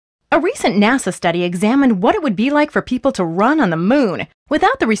A recent NASA study examined what it would be like for people to run on the moon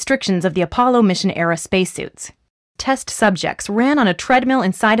without the restrictions of the Apollo mission-era spacesuits. Test subjects ran on a treadmill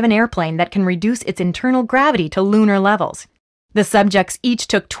inside of an airplane that can reduce its internal gravity to lunar levels. The subjects each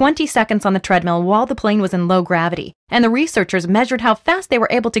took 20 seconds on the treadmill while the plane was in low gravity, and the researchers measured how fast they were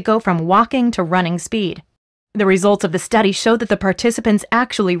able to go from walking to running speed. The results of the study showed that the participants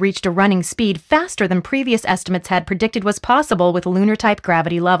actually reached a running speed faster than previous estimates had predicted was possible with lunar-type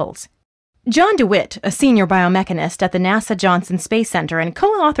gravity levels. John DeWitt, a senior biomechanist at the NASA Johnson Space Center and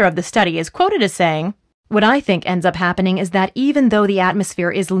co-author of the study, is quoted as saying, "What I think ends up happening is that even though the atmosphere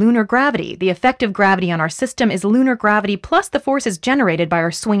is lunar gravity, the effective gravity on our system is lunar gravity plus the forces generated by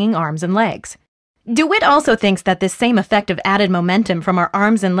our swinging arms and legs." DeWitt also thinks that this same effect of added momentum from our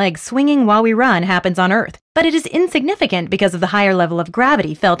arms and legs swinging while we run happens on Earth, but it is insignificant because of the higher level of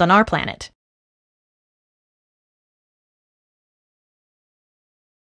gravity felt on our planet.